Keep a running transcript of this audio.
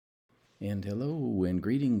And hello and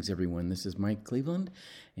greetings, everyone. This is Mike Cleveland,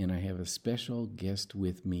 and I have a special guest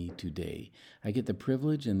with me today. I get the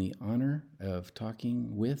privilege and the honor of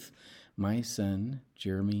talking with my son,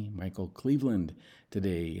 Jeremy Michael Cleveland,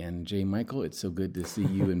 today. And Jay Michael, it's so good to see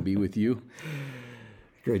you and be with you.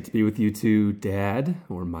 Great to be with you too, Dad,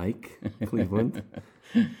 or Mike Cleveland.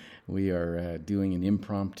 We are doing an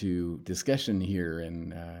impromptu discussion here,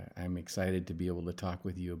 and I'm excited to be able to talk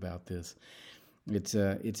with you about this.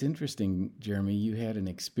 It's interesting, Jeremy. You had an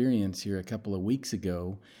experience here a couple of weeks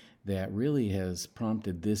ago that really has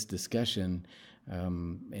prompted this discussion,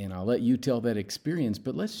 and I'll let you tell that experience,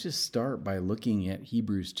 but let's just start by looking at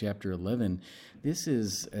Hebrews chapter 11. This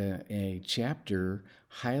is a chapter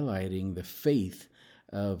highlighting the faith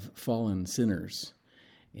of fallen sinners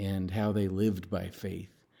and how they lived by faith.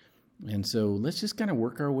 And so let's just kind of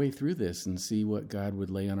work our way through this and see what God would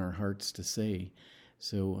lay on our hearts to say.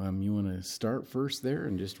 So you want to start first there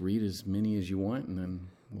and just read as many as you want, and then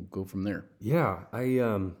we'll go from there. Yeah,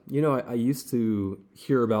 I used to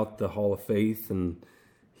hear about the Hall of Faith and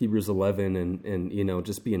Hebrews 11 and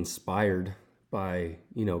just be inspired by,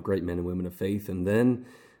 great men and women of faith. And then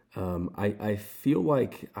I feel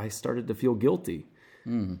like I started to feel guilty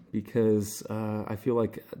because I feel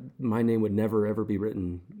like my name would never, ever be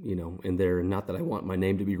written, in there. And not that I want my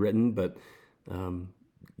name to be written, but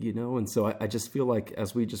and so I just feel like,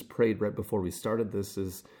 as we just prayed right before we started this,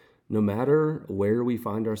 is no matter where we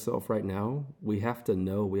find ourselves right now, we have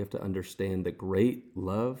to understand the great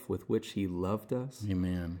love with which He loved us.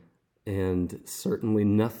 Amen. And certainly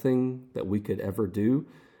nothing that we could ever do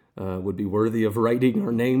would be worthy of writing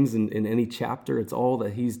our names in any chapter. It's all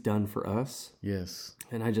that He's done for us. Yes.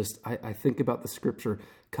 And I think about the scripture,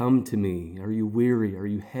 come to me. Are you weary? Are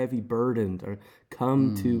you heavy burdened? Or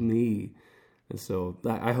come to me. And so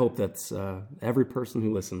I hope that's every person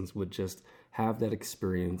who listens would just have that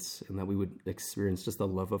experience, and that we would experience just the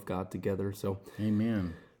love of God together. So,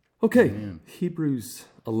 Amen. Okay, Amen. Hebrews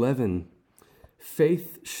 11.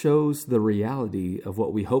 Faith shows the reality of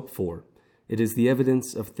what we hope for. It is the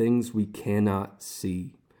evidence of things we cannot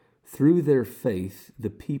see. Through their faith, the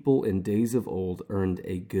people in days of old earned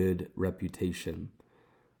a good reputation.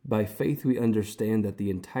 By faith, we understand that the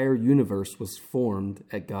entire universe was formed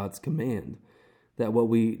at God's command, that what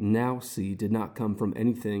we now see did not come from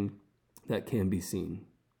anything that can be seen.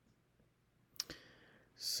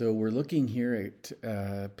 So we're looking here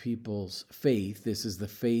at people's faith. This is the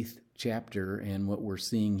faith chapter, and what we're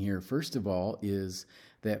seeing here, first of all, is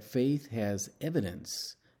that faith has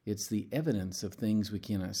evidence. It's the evidence of things we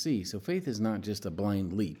cannot see. So faith is not just a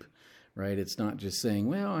blind leap, right? It's not just saying,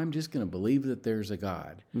 well, I'm just going to believe that there's a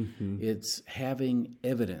God. Mm-hmm. It's having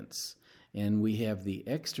evidence. And we have the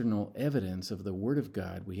external evidence of the Word of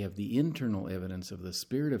God. We have the internal evidence of the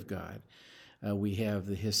Spirit of God. We have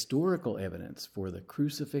the historical evidence for the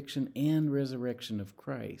crucifixion and resurrection of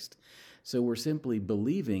Christ. So we're simply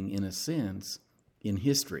believing, in a sense, in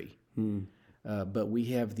history. But we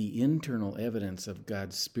have the internal evidence of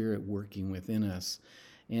God's Spirit working within us.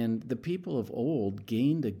 And the people of old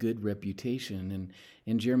gained a good reputation.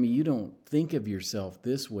 And Jeremy, you don't think of yourself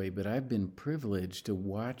this way, but I've been privileged to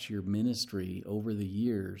watch your ministry over the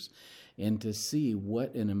years and to see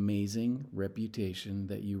what an amazing reputation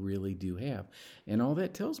that you really do have. And all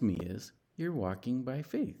that tells me is you're walking by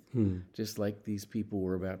faith, just like these people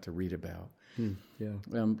we're about to read about. Yeah.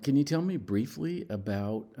 Can you tell me briefly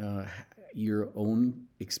about your own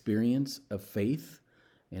experience of faith?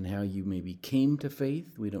 And how you maybe came to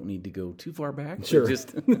faith? We don't need to go too far back. Sure.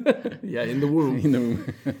 Just yeah, in the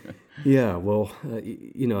womb. Yeah, well,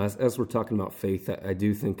 as we're talking about faith, I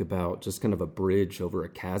do think about just kind of a bridge over a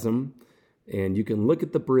chasm. And you can look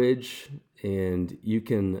at the bridge and you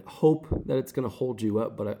can hope that it's going to hold you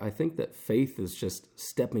up. But I think that faith is just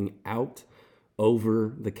stepping out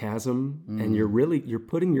over the chasm. And you're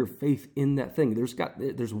putting your faith in that thing.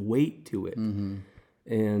 There's weight to it. Mm-hmm.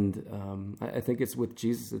 And I think it's with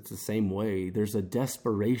Jesus, it's the same way. There's a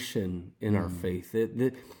desperation in our faith.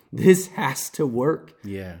 This has to work.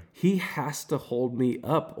 Yeah. He has to hold me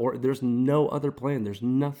up, or there's no other plan. There's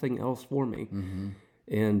nothing else for me. Mm-hmm.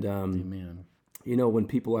 And, Amen. When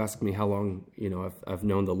people ask me how long, I've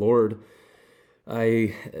known the Lord,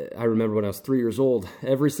 I remember when I was 3 years old,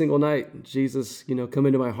 every single night, Jesus, come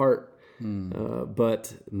into my heart.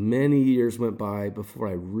 But many years went by before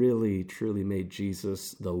I really, truly made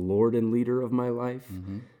Jesus the Lord and leader of my life.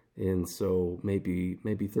 Mm-hmm. And so maybe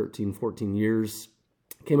 13, 14 years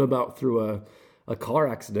came about through a car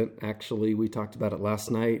accident. Actually, we talked about it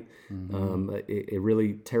last night. Mm-hmm. A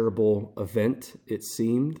really terrible event, it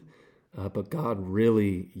seemed. but God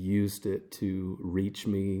really used it to reach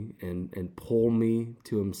me and pull me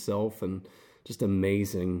to himself, and just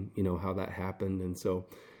amazing, how that happened. And so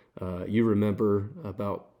you remember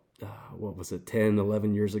about, 10,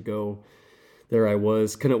 11 years ago, there I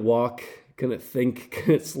was, couldn't walk, couldn't think,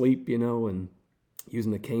 couldn't sleep, and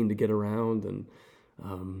using a cane to get around.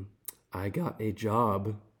 And I got a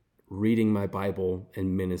job reading my Bible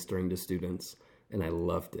and ministering to students, and I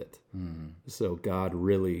loved it. So God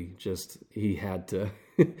really he had to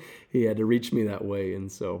reach me that way.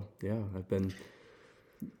 And so, I've been.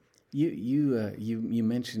 You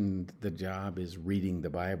mentioned the job is reading the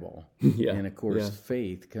Bible. Yeah. And of course,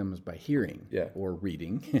 faith comes by hearing or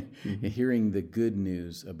reading, hearing the good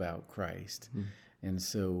news about Christ. And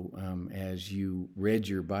so as you read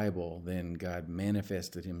your Bible, then God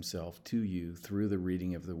manifested himself to you through the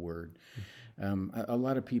reading of the Word. A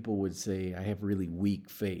lot of people would say, I have really weak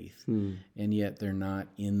faith, and yet they're not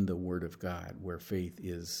in the Word of God, where faith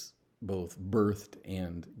is both birthed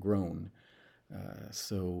and grown.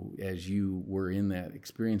 So as you were in that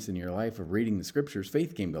experience in your life of reading the Scriptures,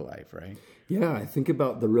 faith came to life, right? Yeah, I think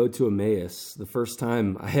about the road to Emmaus, the first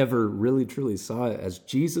time I ever really, truly saw it, as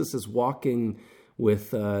Jesus is walking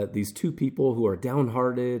with these two people who are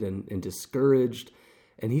downhearted and discouraged.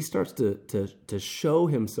 And he starts to show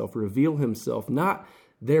himself, reveal himself, not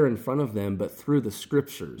there in front of them, but through the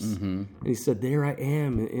Scriptures. And he said, there I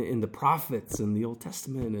am in the prophets and the Old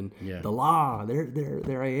Testament and the law.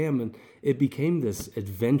 There I am. And it became this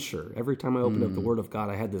adventure. Every time I opened up the Word of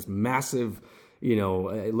God, I had this massive,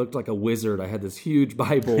 it looked like a wizard. I had this huge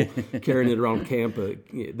Bible carrying it around camp,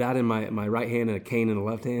 that in my right hand and a cane in the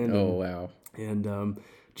left hand. Oh, wow. And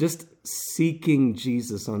just seeking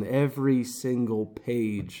Jesus on every single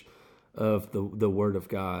page of the Word of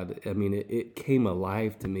God. I mean, it came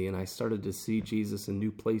alive to me, and I started to see Jesus in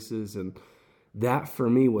new places, and that for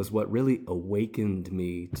me was what really awakened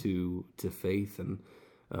me to faith. And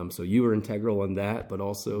so you were integral in that, but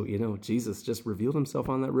also, Jesus just revealed himself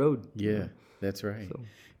on that road. Yeah, that's right. So.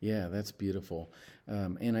 Yeah, that's beautiful.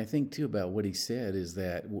 And I think, too, about what he said is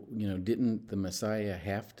that, didn't the Messiah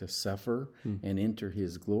have to suffer and enter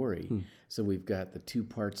his glory? So we've got the two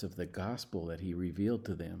parts of the gospel that he revealed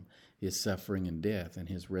to them, his suffering and death and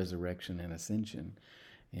his resurrection and ascension.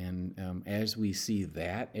 And as we see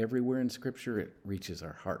that everywhere in Scripture, it reaches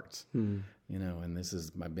our hearts, and this has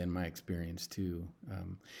been my experience, too.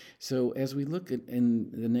 So as we look at in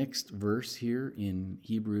the next verse here in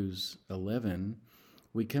Hebrews 11,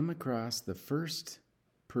 we come across the first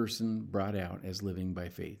person brought out as living by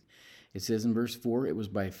faith. It says in verse 4, it was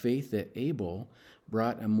by faith that Abel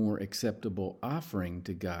brought a more acceptable offering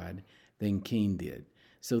to God than Cain did.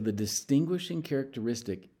 So the distinguishing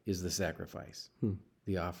characteristic is the sacrifice,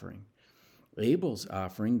 the offering. Abel's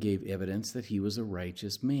offering gave evidence that he was a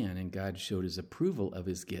righteous man, and God showed his approval of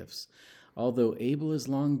his gifts. Although Abel is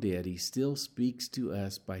long dead, he still speaks to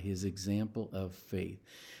us by his example of faith.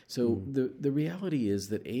 So the reality is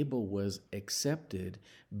that Abel was accepted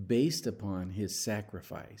based upon his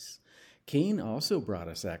sacrifice. Cain also brought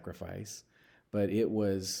a sacrifice, but it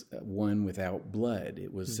was one without blood.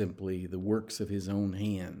 It was simply the works of his own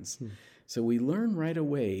hands. So we learn right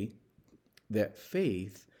away that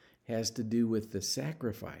faith has to do with the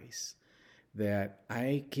sacrifice, that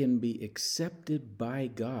I can be accepted by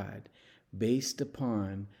God based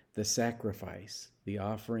upon the sacrifice, the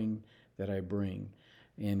offering that I bring.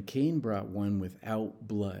 And Cain brought one without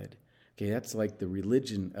blood. Okay, that's like the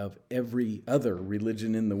religion of every other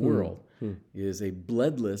religion in the world, is a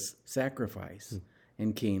bloodless sacrifice.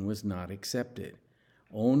 And Cain was not accepted.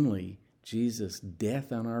 Only Jesus'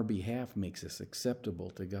 death on our behalf makes us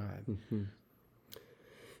acceptable to God.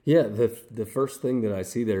 Yeah, the first thing that I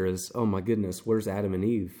see there is, oh my goodness, where's Adam and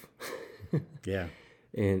Eve? Yeah.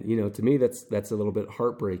 And, to me, that's a little bit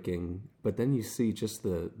heartbreaking. But then you see just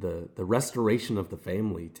the restoration of the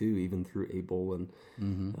family, too, even through Abel. And,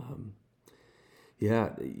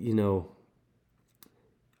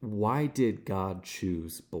 why did God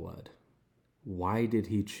choose blood? Why did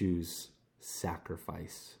he choose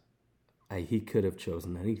sacrifice? He could have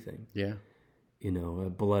chosen anything. Yeah.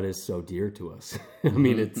 Blood is so dear to us. I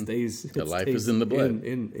mean, it stays. The life is in the blood.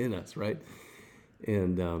 In us, right?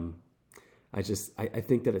 And I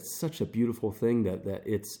think that it's such a beautiful thing that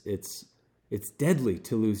it's deadly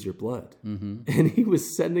to lose your blood. And he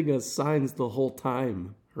was sending us signs the whole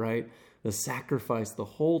time, right? The sacrifice the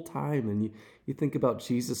whole time. And you think about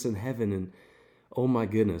Jesus in heaven, and oh my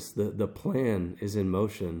goodness, the plan is in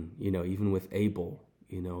motion, even with Abel.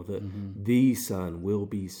 The Son will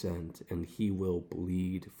be sent, and he will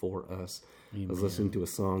bleed for us. Amen. I was listening to a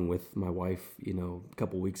song with my wife, a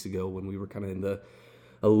couple weeks ago when we were kind of in the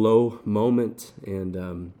a low moment,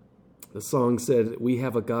 and the song said, "We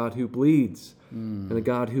have a God who bleeds and a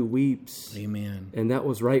God who weeps." Amen. And that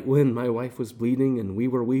was right when my wife was bleeding and we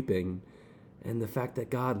were weeping. And the fact that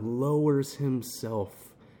God lowers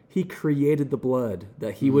himself, he created the blood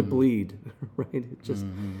that he would bleed, right? It just,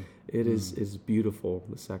 it is beautiful,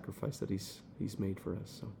 the sacrifice that he's made for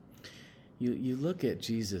us. So You look at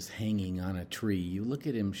Jesus hanging on a tree. You look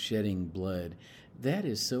at him shedding blood. That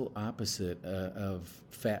is so opposite of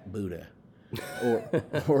Fat Buddha,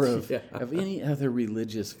 or of any other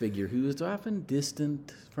religious figure who is often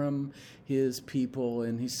distant from his people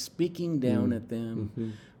and he's speaking down at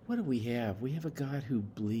them. What do we have? We have a God who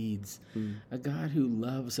bleeds, a God who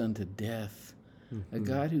loves unto death, a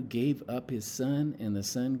God who gave up his son, and the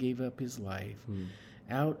son gave up his life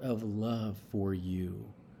out of love for you.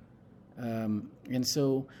 And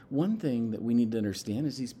so one thing that we need to understand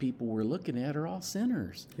is these people we're looking at are all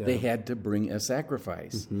sinners. Yeah. They had to bring a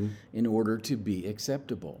sacrifice in order to be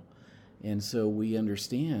acceptable. And so we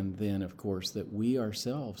understand then, of course, that we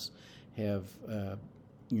ourselves have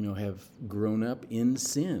grown up in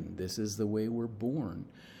sin. This is the way we're born.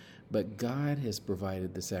 But God has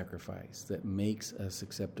provided the sacrifice that makes us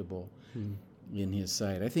acceptable in his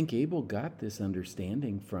sight. I think Abel got this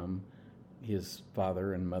understanding from his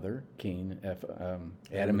father and mother,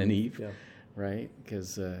 Adam and Eve, right?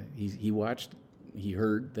 Because he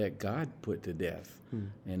heard that God put to death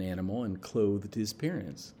an animal and clothed his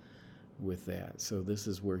parents with that. So this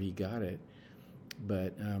is where he got it.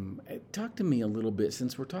 But talk to me a little bit,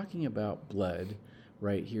 since we're talking about blood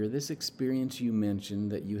right here, this experience you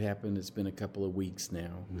mentioned that you happened, it's been a couple of weeks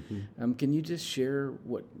now. Can you just share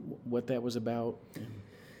what that was about?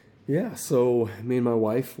 Yeah, so me and my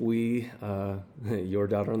wife, we, your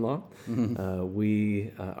daughter-in-law,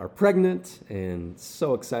 we are pregnant and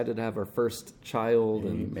so excited to have our first child.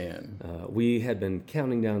 Amen. And we had been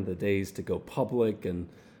counting down the days to go public. And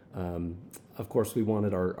of course, we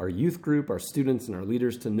wanted our youth group, our students and our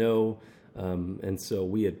leaders to know. And so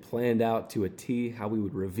we had planned out to a T how we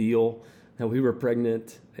would reveal that we were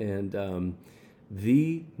pregnant. And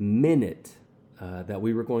the minute that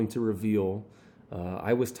we were going to reveal,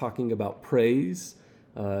 I was talking about praise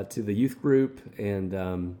to the youth group,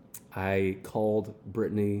 and I called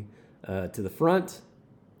Brittany to the front,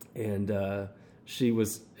 and she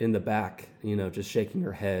was in the back, just shaking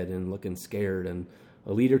her head and looking scared. And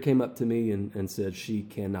a leader came up to me and said, "She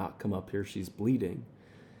cannot come up here. She's bleeding."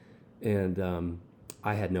 And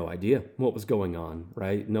I had no idea what was going on,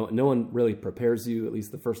 right? No one really prepares you, at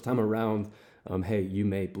least the first time around. Hey, you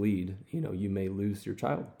may bleed. You may lose your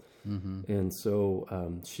child. And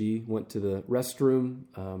so she went to the restroom,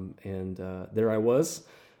 and there I was,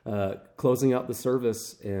 closing out the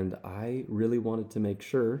service, and I really wanted to make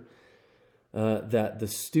sure that the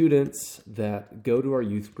students that go to our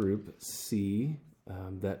youth group see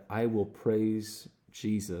that I will praise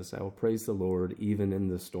Jesus, I will praise the Lord even in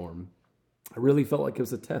the storm. I really felt like it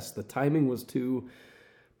was a test. The timing was too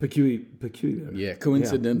peculiar. Yeah,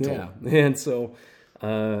 coincidental. Yeah. And so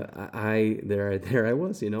there I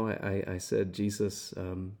was, I said, "Jesus,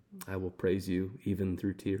 I will praise you even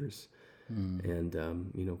through tears." And,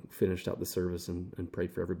 finished out the service and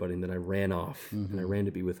prayed for everybody. And then I ran off and I ran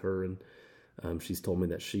to be with her. And she's told me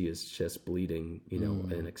that she is just bleeding,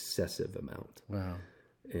 an excessive amount. Wow.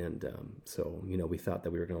 And so, we thought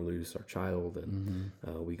that we were going to lose our child. And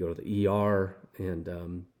we go to the ER,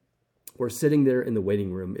 and we're sitting there in the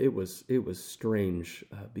waiting room. It was strange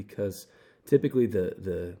because typically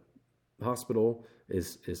the hospital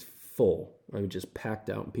is full. Just packed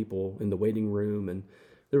out, and people in the waiting room, and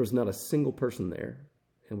there was not a single person there.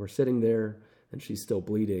 And we're sitting there, and she's still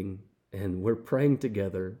bleeding, and we're praying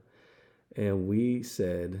together. And we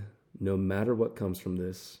said, no matter what comes from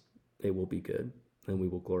this, it will be good, and we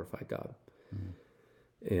will glorify God.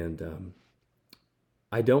 And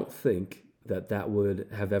I don't think that would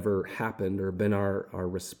have ever happened or been our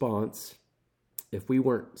response if we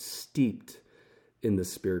weren't steeped in the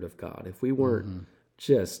Spirit of God, if we weren't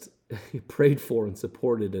just prayed for and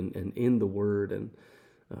supported and in the Word.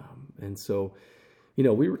 And so,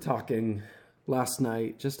 we were talking last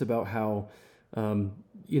night just about how,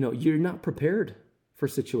 you're not prepared for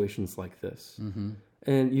situations like this.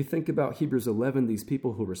 And you think about Hebrews 11, these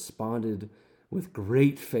people who responded with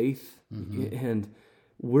great faith, and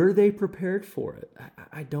were they prepared for it?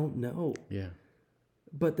 I don't know. Yeah.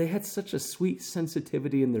 But they had such a sweet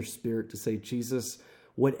sensitivity in their spirit to say, "Jesus,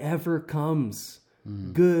 whatever comes,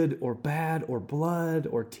 good or bad or blood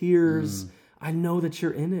or tears, I know that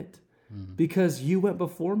you're in it because you went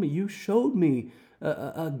before me. You showed me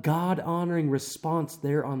a God-honoring response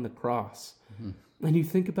there on the cross." And you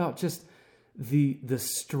think about just the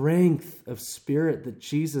strength of spirit that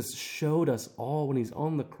Jesus showed us all when he's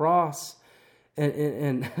on the cross.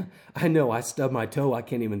 And I know I stubbed my toe, I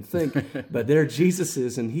can't even think, but there Jesus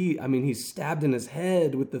is, and he's stabbed in his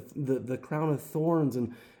head with the crown of thorns,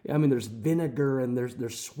 and there's vinegar and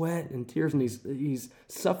there's sweat and tears, and he's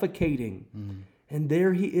suffocating. Mm-hmm. And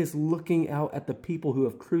there he is looking out at the people who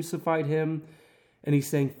have crucified him, and he's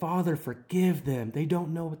saying, Father, forgive them. They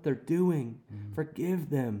don't know what they're doing. Mm-hmm. Forgive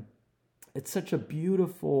them. It's such a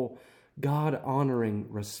beautiful, God-honoring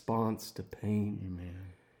response to pain. Amen.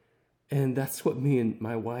 And that's what me and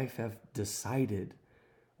my wife have decided.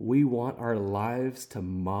 We want our lives to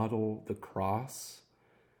model the cross.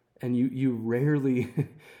 And you rarely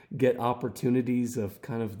get opportunities of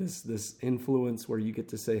kind of this influence where you get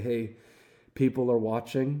to say, hey, people are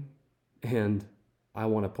watching, and I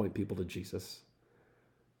want to point people to Jesus.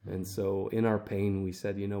 Mm-hmm. And so in our pain, we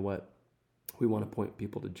said, you know what? We want to point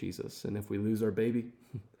people to Jesus. And if we lose our baby,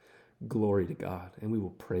 glory to God. And we will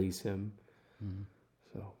praise him. Mm-hmm.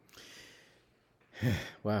 So...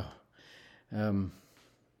 Wow.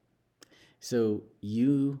 So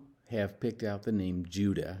you have picked out the name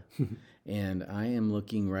Judah, and I am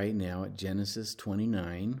looking right now at Genesis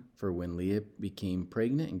 29, for when Leah became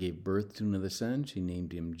pregnant and gave birth to another son, she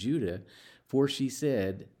named him Judah, for she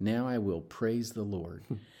said, now I will praise the Lord.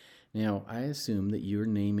 Now, I assume that you're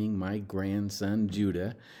naming my grandson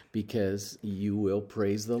Judah because you will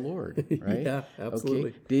praise the Lord, right? Yeah,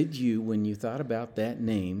 absolutely. Okay. Did you, when you thought about that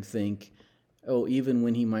name, think, oh, even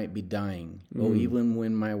when he might be dying. Oh, even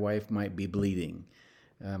when my wife might be bleeding.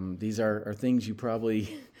 These are things you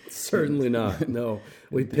probably... Certainly not, no.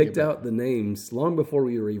 We picked out the names long before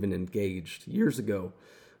we were even engaged. Years ago,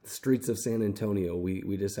 the streets of San Antonio,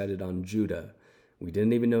 we decided on Judah. We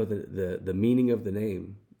didn't even know the meaning of the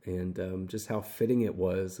name, and just how fitting it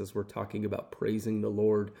was as we're talking about praising the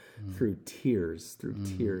Lord through tears.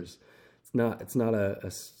 It's not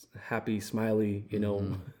a happy, smiley,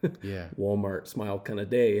 Walmart smile kind of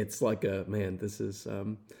day. It's like this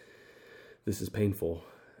is painful.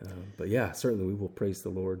 But yeah, certainly we will praise the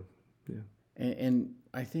Lord. Yeah. And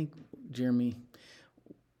I think, Jeremy,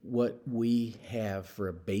 what we have for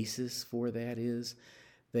a basis for that is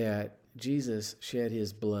that Jesus shed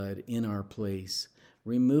his blood in our place,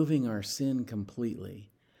 removing our sin completely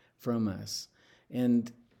from us.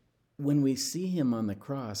 And when we see him on the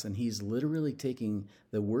cross, and he's literally taking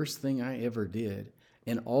the worst thing I ever did,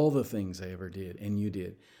 and all the things I ever did, and you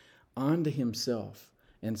did, onto himself,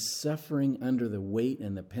 and suffering under the weight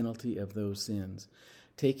and the penalty of those sins,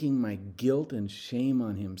 taking my guilt and shame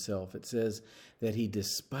on himself. It says that he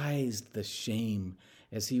despised the shame.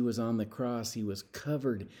 As he was on the cross, he was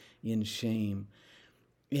covered in shame.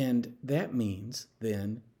 And that means,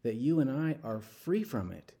 then, that you and I are free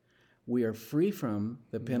from it. We are free from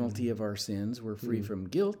the penalty of our sins. We're free from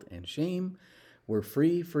guilt and shame. We're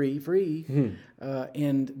free.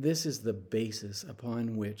 And this is the basis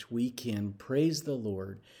upon which we can praise the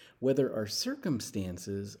Lord, whether our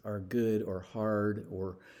circumstances are good or hard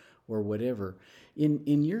or whatever.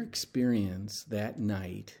 In your experience that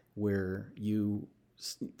night where you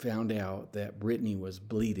found out that Brittany was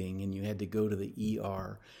bleeding and you had to go to the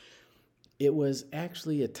ER, it was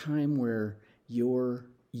actually a time where your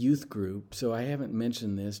youth group, so I haven't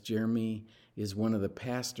mentioned this, Jeremy is one of the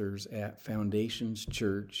pastors at Foundations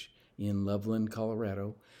Church in Loveland,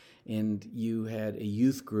 Colorado, and you had a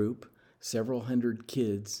youth group, several hundred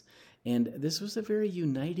kids, and this was a very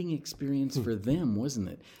uniting experience for them, wasn't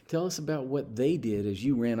it? Tell us about what they did as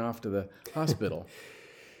you ran off to the hospital.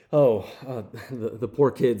 The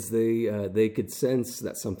poor kids, they could sense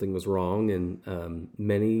that something was wrong, and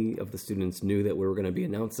many of the students knew that we were going to be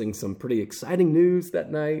announcing some pretty exciting news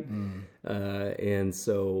that night. And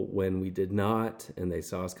so when we did not, and they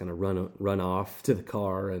saw us kind of run off to the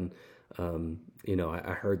car, and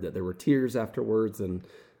I heard that there were tears afterwards, and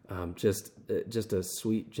just a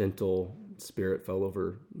sweet, gentle spirit fell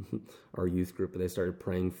over our youth group. They started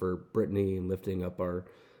praying for Brittany and lifting up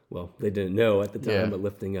they didn't know at the time, but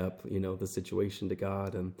lifting up, the situation to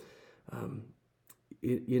God. And,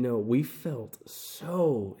 we felt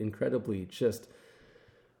so incredibly just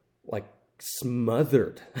like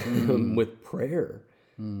smothered with prayer.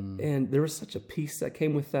 And there was such a peace that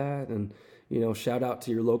came with that. And, shout out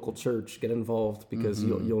to your local church, get involved because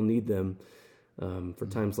you'll need them for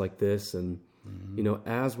times like this. And,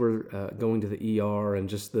 as we're going to the ER and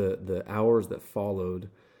just the hours that followed,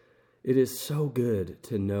 it is so good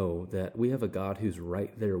to know that we have a God who's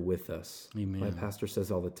right there with us. Amen. My pastor says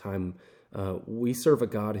all the time, we serve a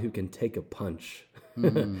God who can take a punch.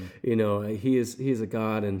 He is a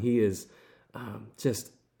God, and he is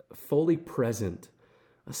just fully present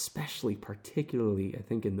especially, particularly, I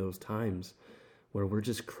think in those times where we're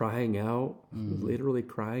just crying out, literally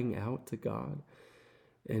crying out to God.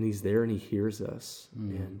 And he's there and he hears us.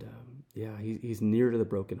 And he's near to the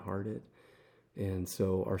brokenhearted. And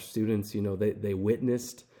so our students, they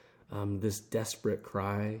witnessed this desperate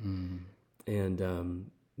cry. And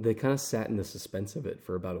they kind of sat in the suspense of it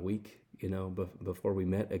for about a week, before we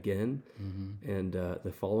met again. And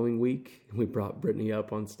the following week, we brought Brittany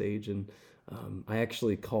up on stage, and I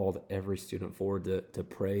actually called every student forward to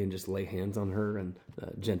pray and just lay hands on her, and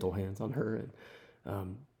gentle hands on her.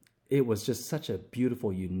 And it was just such a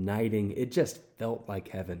beautiful uniting. It just felt like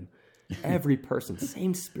heaven. Every person,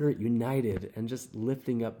 same spirit, united, and just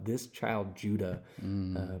lifting up this child, Judah,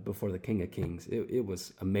 before the King of Kings. It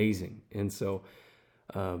was amazing. And so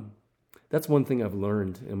that's one thing I've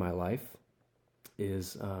learned in my life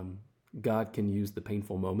is God can use the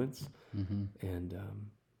painful moments, and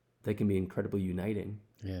they can be incredibly uniting.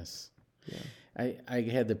 Yes. Yeah. I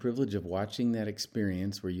had the privilege of watching that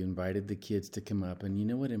experience where you invited the kids to come up. And you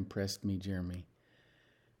know what impressed me, Jeremy?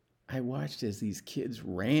 I watched as these kids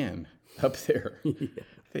ran up there.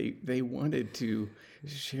 They wanted to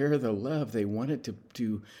share the love. They wanted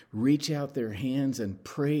to reach out their hands and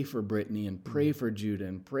pray for Brittany and pray for Judah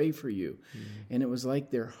and pray for you. And it was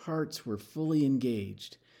like their hearts were fully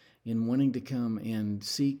engaged in wanting to come and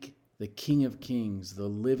seek the King of Kings, the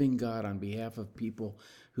living God, on behalf of people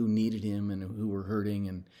who needed him and who were hurting.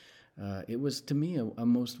 And it was, to me, a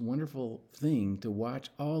most wonderful thing to watch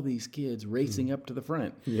all these kids racing up to the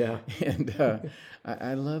front. Yeah. And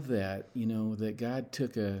I love that, that God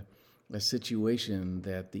took a situation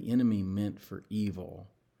that the enemy meant for evil,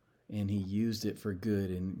 and he used it for good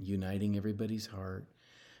in uniting everybody's heart.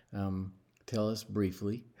 Tell us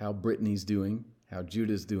briefly how Brittany's doing, how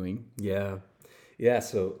Judah's doing. Yeah.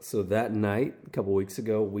 So that night, a couple weeks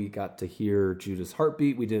ago, we got to hear Judah's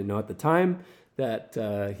heartbeat. We didn't know at the time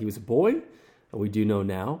that he was a boy. We do know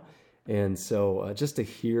now. And so just to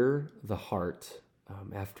hear the heart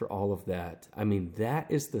after all of that, I mean, that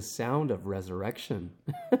is the sound of resurrection.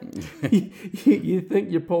 You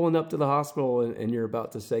think you're pulling up to the hospital and you're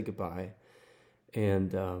about to say goodbye.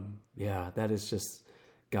 And that is just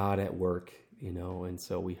God at work. And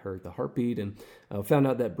so we heard the heartbeat and found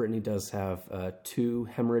out that Brittany does have 2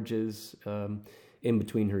 hemorrhages in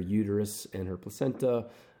between her uterus and her placenta.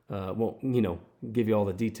 Won't, give you all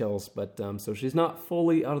the details, but so she's not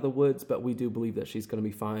fully out of the woods, but we do believe that she's going to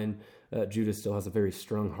be fine. Judah still has a very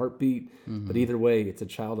strong heartbeat, but either way, it's a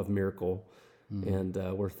child of miracle. And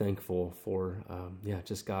we're thankful for,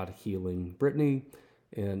 just God healing Brittany.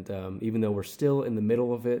 And even though we're still in the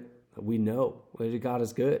middle of it, we know God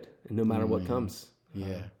is good, and no matter what comes,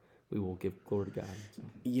 we will give glory to God. So.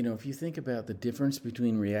 If you think about the difference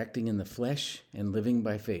between reacting in the flesh and living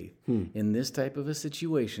by faith, in this type of a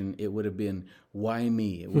situation, it would have been, why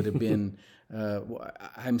me? It would have been,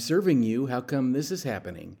 I'm serving you, how come this is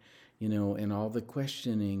happening? And all the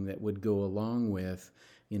questioning that would go along with,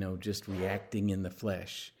 just reacting in the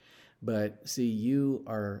flesh. But see, you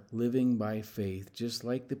are living by faith, just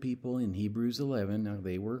like the people in Hebrews 11. Now,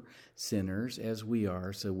 they were sinners, as we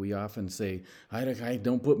are, so we often say, I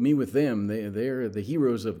don't put me with them. They're the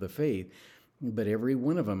heroes of the faith. But every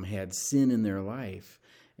one of them had sin in their life,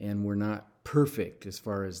 and were not perfect as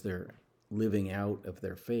far as their living out of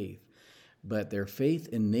their faith. But their faith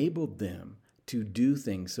enabled them to do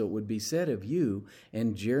things. So it would be said of you,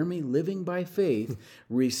 and Jeremy, living by faith,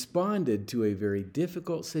 responded to a very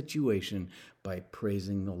difficult situation by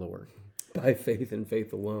praising the Lord. By faith and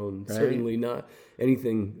faith alone, right? Certainly not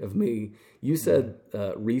anything of me. You said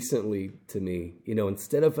recently to me,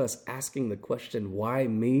 instead of us asking the question, why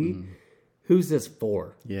me, who's this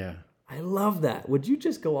for? Yeah. I love that. Would you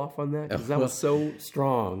just go off on that? Because that was so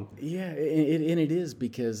strong. Yeah, and it is,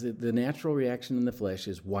 because the natural reaction in the flesh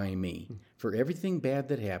is, why me? For everything bad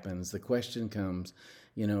that happens, the question comes,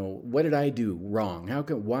 what did I do wrong?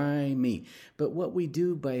 Why me? But what we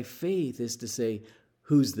do by faith is to say,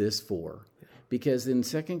 who's this for? Because in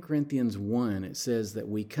 2 Corinthians 1, it says that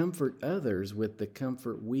we comfort others with the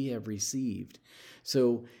comfort we have received.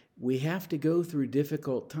 So we have to go through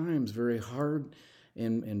difficult times, very hard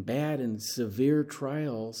and bad and severe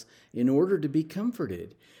trials, in order to be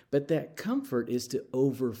comforted. But that comfort is to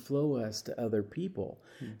overflow us to other people.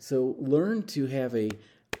 So learn to have a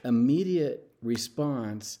immediate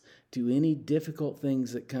response to any difficult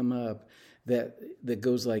things that come up that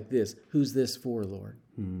goes like this: who's this for, Lord?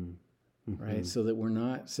 Right? So that we're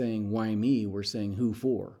not saying, why me? We're saying, who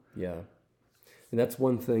for? Yeah. And that's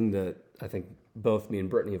one thing that I think both me and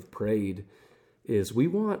Brittany have prayed is we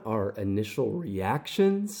want our initial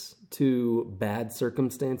reactions to bad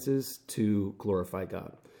circumstances to glorify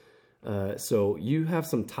God. So you have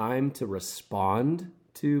some time to respond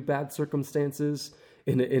to bad circumstances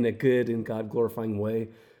in a good and God-glorifying way,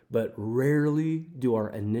 but rarely do our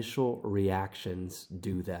initial reactions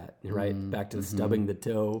do that, right? Back to the stubbing the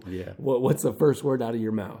toe. Yeah. What's the first word out of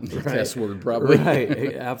your mouth? Right? Test word, probably.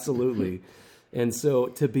 Right, absolutely. And so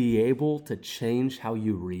to be able to change how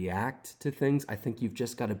you react to things, I think you've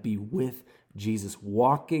just got to be with Jesus,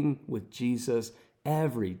 walking with Jesus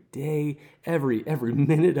every day, every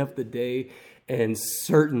minute of the day. And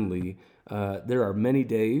certainly there are many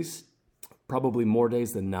days, probably more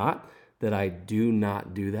days than not, that I do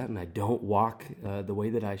not do that and I don't walk the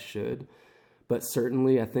way that I should. But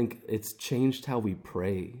certainly I think it's changed how we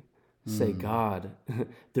pray. Say, God,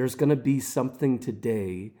 there's going to be something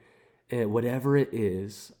today, whatever it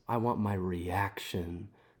is, I want my reaction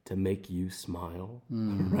to make you smile,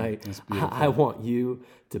 right? I want you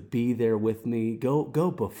to be there with me.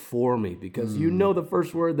 Go before me, because you know the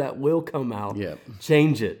first word that will come out. Yep.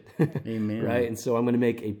 Change it. Amen. Right? And so I'm going to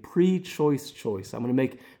make a pre-choice choice. I'm going to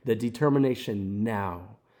make the determination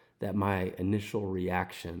now that my initial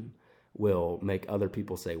reaction will make other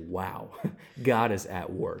people say, wow, God is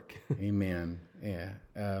at work. Amen. Yeah.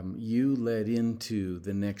 You led into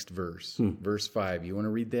the next verse, verse 5. You want to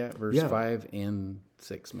read that? Verse 5 and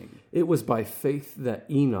 6, maybe. It was by faith that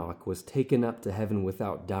Enoch was taken up to heaven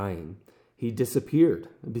without dying. He disappeared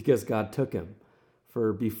because God took him.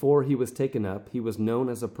 For before he was taken up, he was known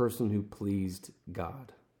as a person who pleased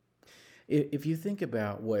God. If you think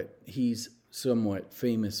about what he's somewhat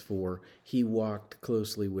famous for, he walked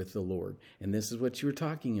closely with the Lord. And this is what you were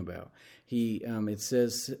talking about. It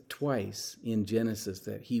says twice in Genesis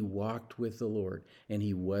that he walked with the Lord and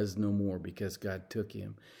he was no more because God took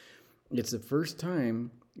him. It's the first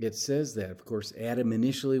time it says that. Of course, Adam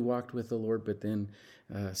initially walked with the Lord, but then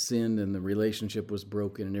sinned and the relationship was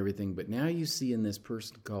broken and everything. But now you see in this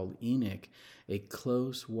person called Enoch a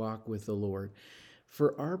close walk with the Lord.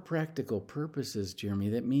 For our practical purposes, Jeremy,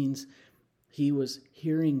 that means he was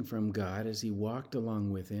hearing from God as he walked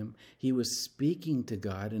along with him. He was speaking to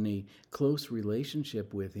God in a close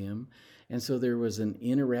relationship with him. And so there was an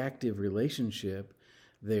interactive relationship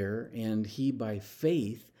there. And he, by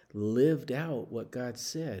faith, lived out what God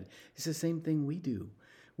said. It's the same thing we do.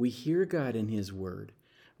 We hear God in his word.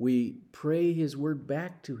 We pray his word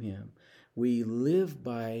back to him. We live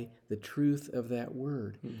by the truth of that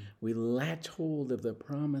word. We latch hold of the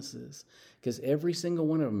promises, because every single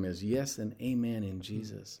one of them is yes and amen in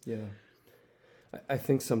Jesus. Yeah. I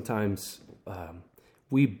think sometimes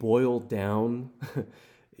we boil down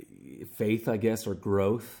faith, I guess, or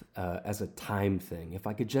growth as a time thing. If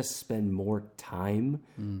I could just spend more time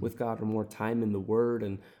with God or more time in the Word,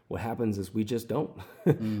 and what happens is we just don't.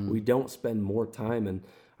 We don't spend more time. And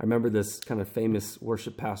I remember this kind of famous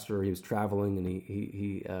worship pastor. He was traveling, and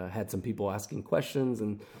he had some people asking questions,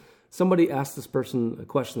 and somebody asked this person a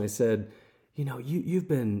question. They said, you know, you've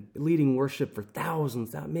been leading worship for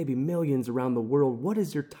thousands, maybe millions around the world. What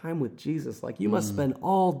is your time with Jesus like? You must spend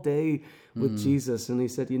all day with Jesus. And he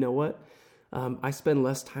said, you know what? I spend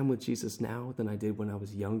less time with Jesus now than I did when I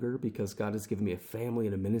was younger, because God has given me a family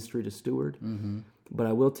and a ministry to steward. But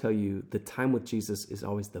I will tell you, the time with Jesus is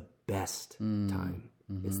always the best time.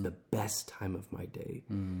 It's the best time of my day.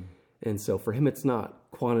 And so for him, it's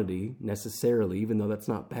not quantity necessarily, even though that's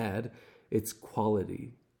not bad. It's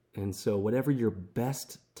quality. And so whatever your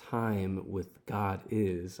best time with God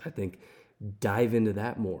is, I think, dive into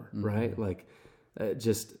that more, right? Like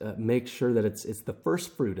just make sure that it's the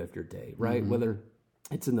first fruit of your day, right? Whether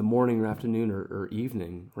it's in the morning or afternoon or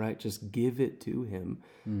evening, right? Just give it to him.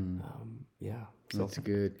 So That's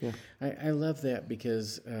good. Yeah. I love that,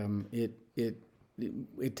 because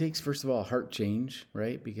it takes, first of all, a heart change,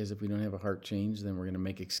 right? Because if we don't have a heart change, then we're going to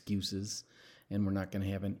make excuses, and we're not going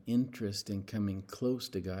to have an interest in coming close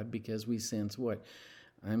to God, because we sense what?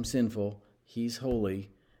 I'm sinful, he's holy,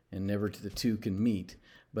 and never the two can meet.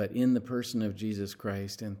 But in the person of Jesus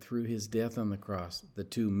Christ and through his death on the cross, the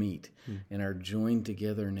two meet and are joined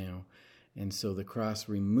together now. And so the cross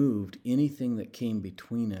removed anything that came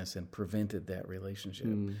between us and prevented that relationship.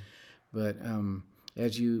 But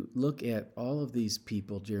as you look at all of these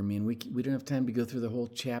people, Jeremy, and we don't have time to go through the whole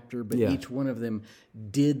chapter, but each one of them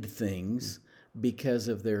did things because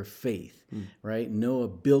of their faith, right? Noah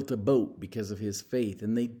built a boat because of his faith,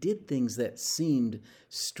 and they did things that seemed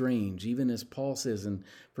strange. Even as Paul says in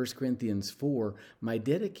 1 Corinthians 4, my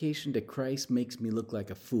dedication to Christ makes me look like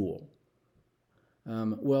a fool.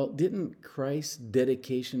 Well, didn't Christ's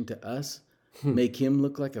dedication to us make him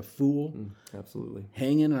look like a fool, Absolutely.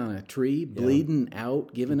 hanging on a tree, bleeding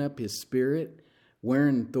out, giving up his spirit,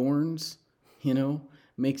 wearing thorns,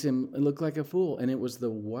 makes him look like a fool. And it was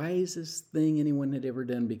the wisest thing anyone had ever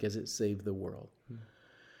done because it saved the world.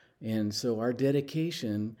 And so our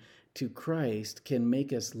dedication to Christ can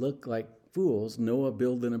make us look like fools. Noah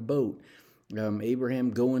building a boat.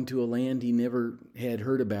 Abraham going to a land he never had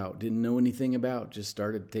heard about, didn't know anything about, just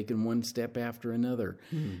started taking one step after another.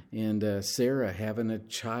 And Sarah having a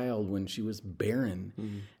child when she was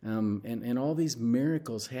barren. And all these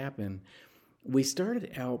miracles happen. We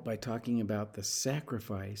started out by talking about the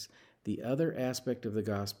sacrifice. The other aspect of the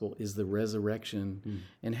gospel is the resurrection.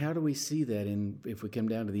 And how do we see that if we come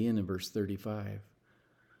down to the end of verse 35?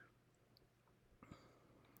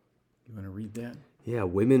 You want to read that? Yeah,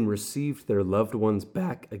 women received their loved ones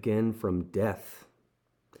back again from death.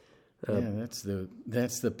 That's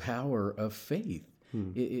the power of faith.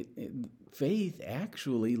 Faith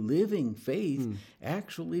actually, living faith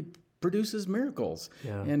actually produces miracles.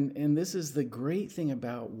 Yeah. And this is the great thing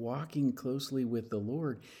about walking closely with the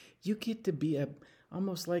Lord. You get to be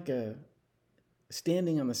almost like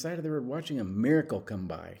standing on the side of the road watching a miracle come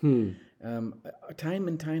by. Time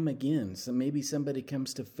and time again. So maybe somebody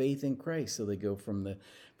comes to faith in Christ, so they go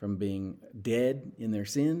from being dead in their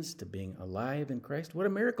sins to being alive in Christ. What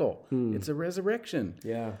a miracle. It's a resurrection.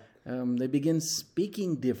 Yeah. They begin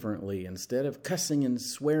speaking differently instead of cussing and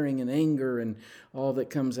swearing and anger and all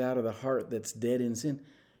that comes out of the heart that's dead in sin.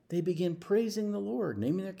 They begin praising the Lord,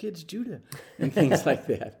 naming their kids Judah and things like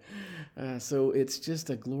that. So it's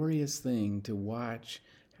just a glorious thing to watch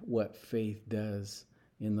what faith does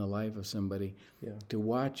in the life of somebody. Yeah. To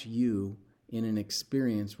watch you in an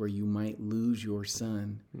experience where you might lose your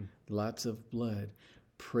son, lots of blood,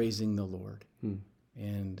 praising the Lord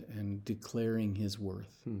and declaring his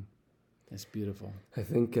worth. That's beautiful. I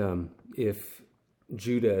think if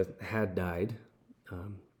Judah had died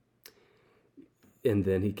and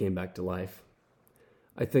then he came back to life,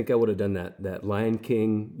 I think I would have done that Lion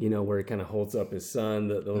King, where he kind of holds up his son,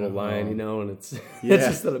 the little lion, and it's it's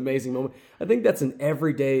just an amazing moment. I think that's an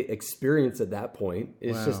everyday experience at that point.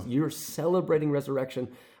 It's just you're celebrating resurrection.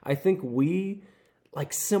 I think we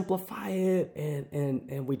simplify it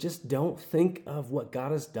and we just don't think of what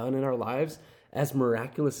God has done in our lives as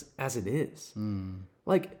miraculous as it is.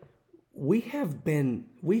 We have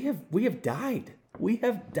died. We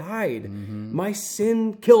have died. My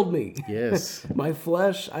sin killed me. Yes. My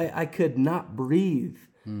flesh, I could not breathe.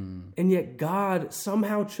 And yet God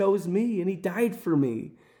somehow chose me and he died for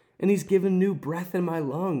me. And he's given new breath in my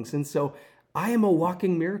lungs. And so I am a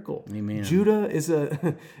walking miracle. Amen. Judah is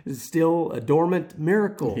still a dormant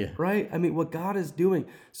miracle, Yeah. right? I mean, what God is doing.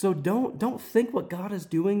 So don't think what God is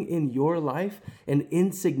doing in your life an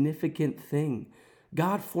insignificant thing.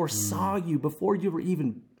 God foresaw you before you were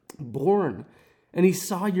even born. And he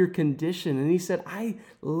saw your condition and he said, I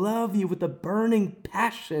love you with a burning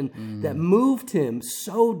passion that moved him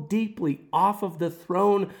so deeply off of the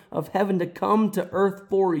throne of heaven to come to earth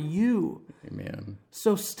for you. Amen.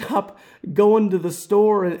 So stop going to the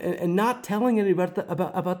store and not telling anybody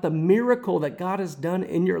about the miracle that God has done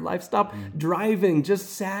in your life. Stop driving just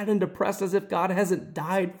sad and depressed as if God hasn't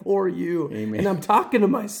died for you. Amen. And I'm talking to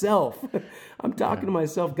myself. To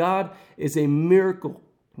myself. God is a miracle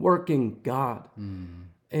working God.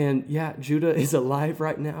 And Judah is alive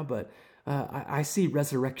right now, but I see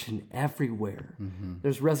resurrection everywhere.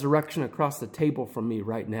 There's resurrection across the table from me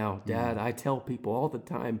right now. Dad, I tell people all the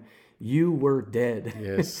time, you were dead.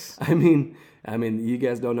 Yes. I mean, you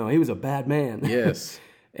guys don't know. He was a bad man. Yes.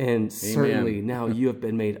 And certainly now you have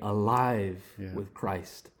been made alive with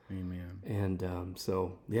Christ. Amen. And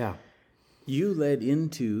You led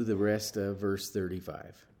into the rest of verse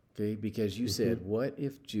 35. Okay, because you said, what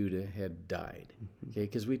if Judah had died? Okay,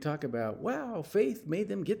 because we talk about, faith made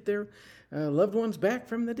them get their loved ones back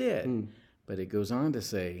from the dead. But it goes on to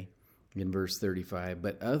say in verse 35,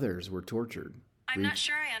 but others were tortured. I'm not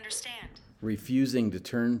sure I understand. Refusing to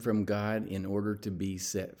turn from God in order to be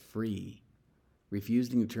set free.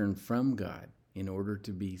 Refusing to turn from God in order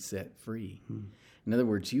to be set free. In other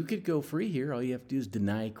words, you could go free here. All you have to do is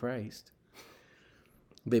deny Christ.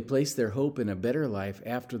 They placed their hope in a better life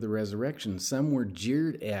after the resurrection. Some were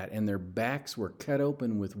jeered at and their backs were cut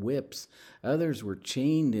open with whips. Others were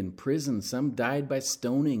chained in prison. Some died by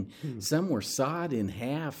stoning. Some were sawed in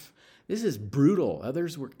half. This is brutal.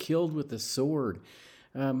 Others were killed with the sword.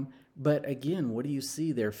 But again, what do you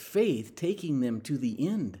see? Their faith taking them to the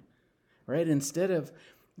end, right? Instead of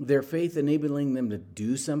their faith enabling them to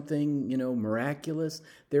do something, miraculous,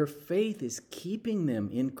 their faith is keeping them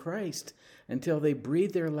in Christ until they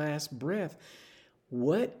breathe their last breath.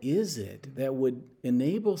 what is it that would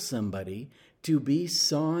enable somebody to be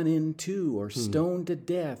sawn in two or stoned to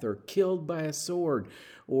death or killed by a sword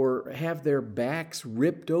or have their backs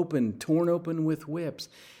ripped open, torn open with whips?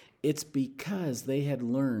 It's because they had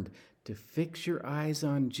learned to fix your eyes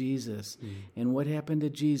on Jesus. And what happened to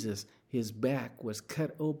Jesus? His back was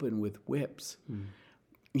cut open with whips.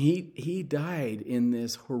 He died in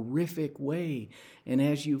this horrific way. And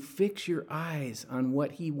as you fix your eyes on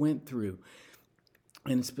what he went through,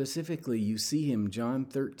 and specifically you see him, John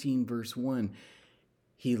 13, verse 1,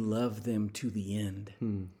 he loved them to the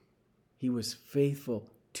end. He was faithful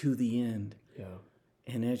to the end. Yeah.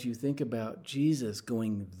 And as you think about Jesus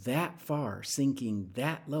going that far, sinking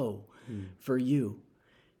that low for you,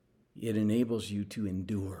 it enables you to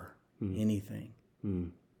endure anything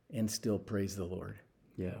and still praise the Lord.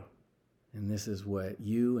 Yeah. And this is what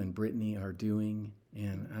you and Brittany are doing,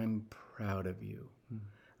 and I'm proud of you.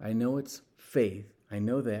 I know it's faith. I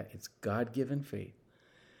know that it's God-given faith.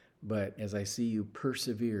 But as I see you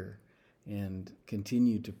persevere and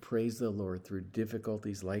continue to praise the Lord through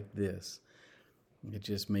difficulties like this, it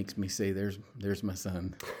just makes me say, there's my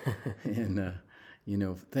son. And,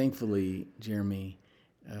 thankfully, Jeremy,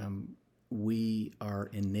 we are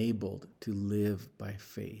enabled to live by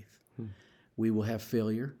faith. We will have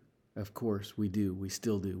failure. Of course, we do. We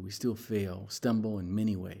still do. We still fail, stumble in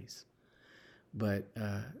many ways. But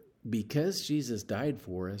because Jesus died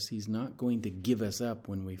for us, he's not going to give us up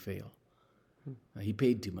when we fail. He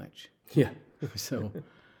paid too much. Yeah. So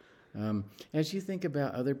as you think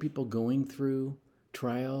about other people going through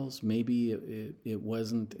trials, maybe it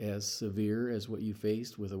wasn't as severe as what you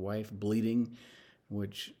faced with a wife bleeding,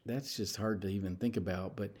 which that's just hard to even think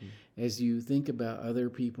about. But as you think about other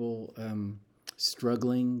people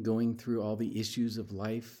struggling, going through all the issues of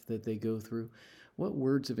life that they go through, what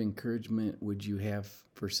words of encouragement would you have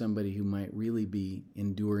for somebody who might really be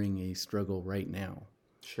enduring a struggle right now?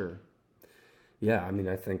 Sure. Yeah, I mean,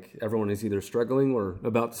 I think everyone is either struggling or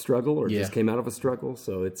about to struggle or just came out of a struggle.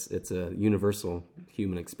 So it's a universal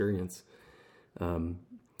human experience.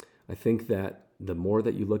 I think that the more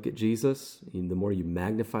that you look at Jesus, the more you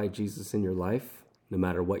magnify Jesus in your life, no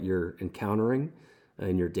matter what you're encountering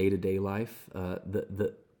in your day-to-day life,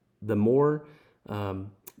 the more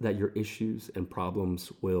that your issues and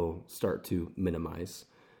problems will start to minimize.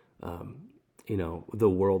 The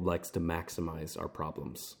world likes to maximize our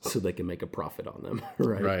problems so they can make a profit on them,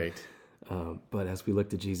 right? Right. But as we look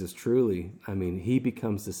to Jesus truly, I mean, he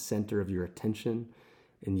becomes the center of your attention,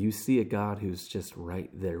 and you see a God who's just right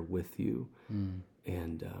there with you.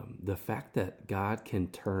 And the fact that God can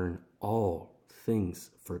turn all things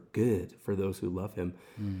for good for those who love him,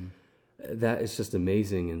 that is just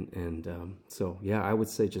amazing. And so, I would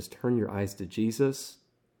say just turn your eyes to Jesus.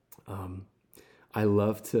 I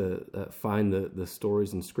love to find the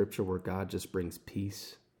stories in Scripture where God just brings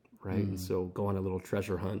peace, right? And so go on a little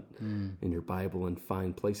treasure hunt in your Bible and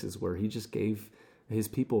find places where he just gave his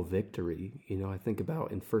people victory. I think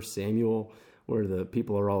about in 1 Samuel where the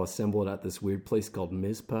people are all assembled at this weird place called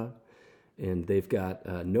Mizpah, and they've got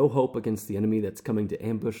no hope against the enemy that's coming to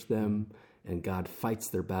ambush them, and God fights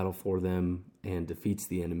their battle for them and defeats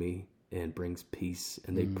the enemy and brings peace,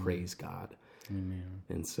 and they praise God. Amen.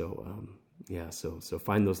 And so... So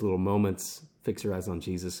find those little moments, fix your eyes on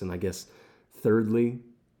Jesus. And I guess thirdly,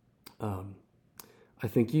 I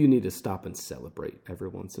think you need to stop and celebrate every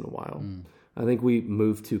once in a while. I think we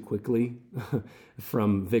move too quickly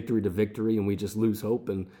from victory to victory, and we just lose hope,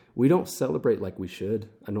 and we don't celebrate like we should,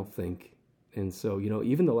 I don't think. And so,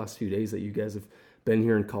 even the last few days that you guys have been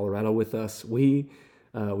here in Colorado with us, we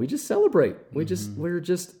just celebrate.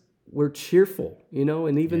 We're cheerful,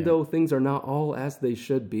 and even though things are not all as they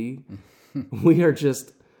should be, we are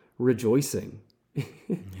just rejoicing.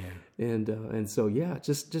 And so,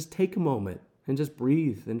 just take a moment and just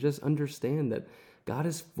breathe and just understand that God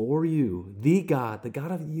is for you. The God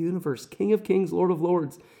of the universe, King of kings, Lord of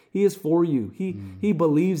lords. He is for you. He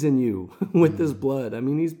believes in you with his blood. I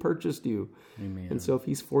mean, he's purchased you. Amen. And so if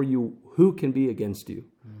he's for you, who can be against you?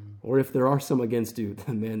 Or if there are some against you,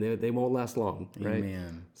 then man, they won't last long, right?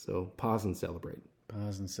 Amen. So pause and celebrate.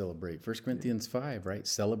 Pause and celebrate. 1 Corinthians 5, right?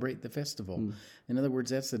 Celebrate the festival. In other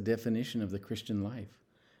words, that's the definition of the Christian life.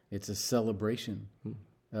 It's a celebration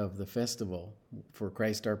of the festival. For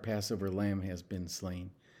Christ our Passover lamb has been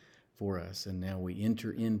slain for us. And now we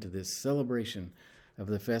enter into this celebration of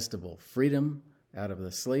the festival. Freedom out of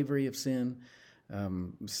the slavery of sin.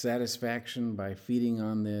 Satisfaction by feeding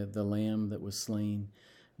on the lamb that was slain.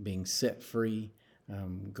 Being set free.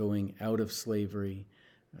 Going out of slavery.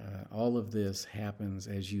 All of this happens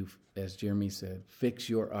as Jeremy said, fix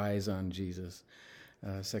your eyes on Jesus.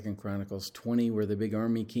 2 Chronicles 20, where the big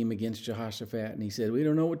army came against Jehoshaphat, and he said, we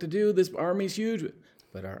don't know what to do. This army's huge,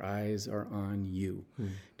 but our eyes are on you.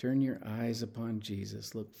 Turn your eyes upon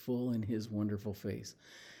Jesus. Look full in his wonderful face,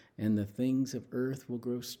 and the things of earth will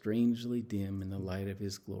grow strangely dim in the light of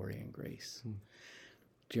his glory and grace.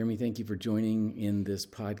 Jeremy, thank you for joining in this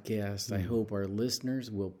podcast. I hope our listeners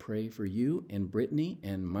will pray for you and Brittany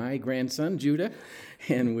and my grandson, Judah,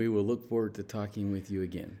 and we will look forward to talking with you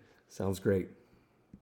again. Sounds great.